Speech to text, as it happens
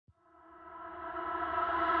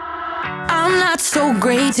not so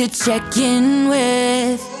great to check in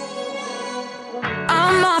with.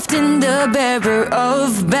 I'm often the bearer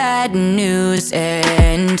of bad news,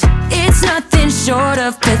 and it's nothing short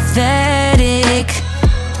of pathetic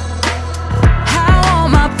how all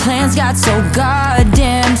my plans got so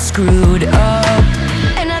goddamn screwed up.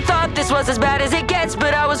 And I thought this was as bad as it gets,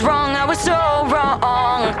 but I was wrong, I was so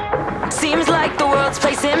wrong. Seems like the world's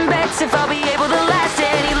placing bets if I'll be able to last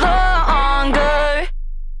any longer.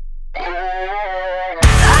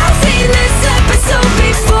 I've seen this episode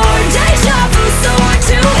before, deja vu, so hard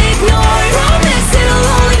to ignore. Promise it'll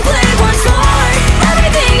only play once more,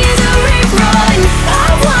 everything is a rerun. I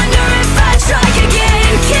wonder if I try again,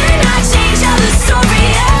 can I change how the story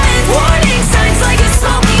ends? Warning signs like a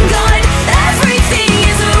smoking gun, everything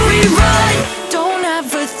is a rerun. Don't have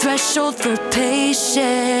a threshold for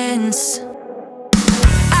patience,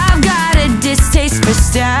 I've got a distaste for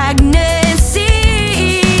stagnancy.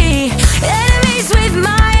 Enemies with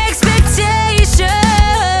my expectations,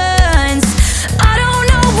 I don't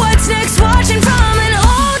know what's next, watching from an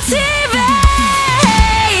old TV.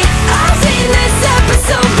 I've seen this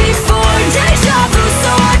episode before, deja vu,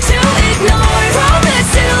 so hard to ignore.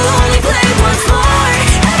 Promise it'll only play once more,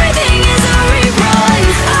 everything is a rerun.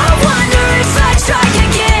 I wonder if I try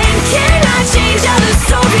again, can I change how the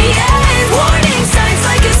story ends? Warning signs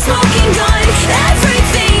like a smoking gun,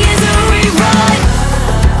 everything is a rerun.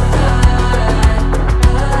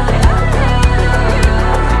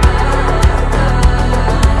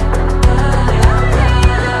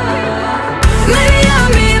 Maybe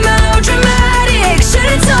I'm being melodramatic,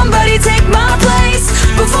 shouldn't somebody take my place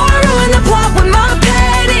before I ruin the plot with my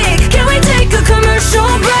panic? Can we take a commercial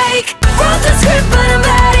break? Wrote the script but I'm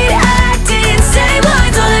bad at acting, same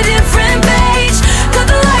lines on a different page. Cut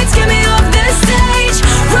the lights, get me off this stage,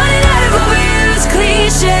 running out of overused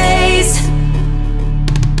cliches.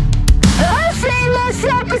 I've seen this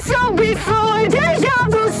episode before, deja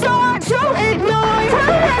vu, so hard to ignore.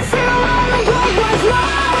 Promise it'll only go once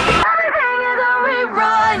more, everything is a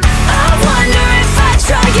rerun. I wonder if I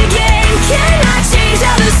try again, can I change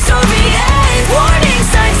how the story ends? Warning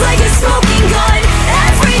signs like a smoking gun,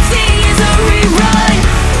 everything is a rerun.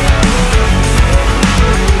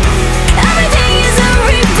 Everything is a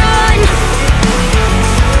rerun.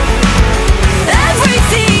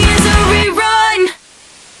 Everything is a rerun.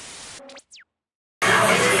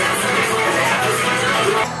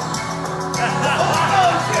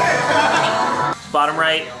 Bottom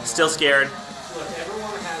right, still scared.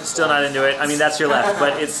 Still not into it. I mean, that's your left,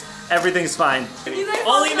 but everything's fine.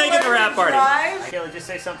 Only making the rap party. Makayla, just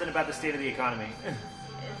say something about the state of the economy.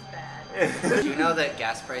 It's bad. Do you know that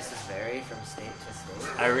gas prices vary from state to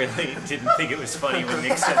state? I really didn't think it was funny when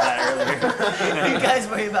Nick said that earlier. You guys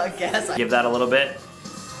worry about gas? Give that a little bit.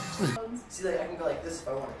 See, like, I can go like this if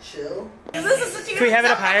I want to chill. This is such a Can we have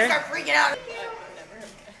it up higher? Start freaking out.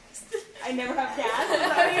 I never have gas.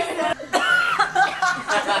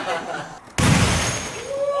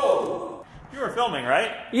 Oh, you were filming,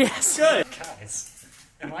 right? Yes. Good. Guys,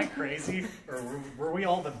 am I crazy? Or were we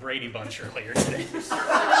all the Brady Bunch earlier today?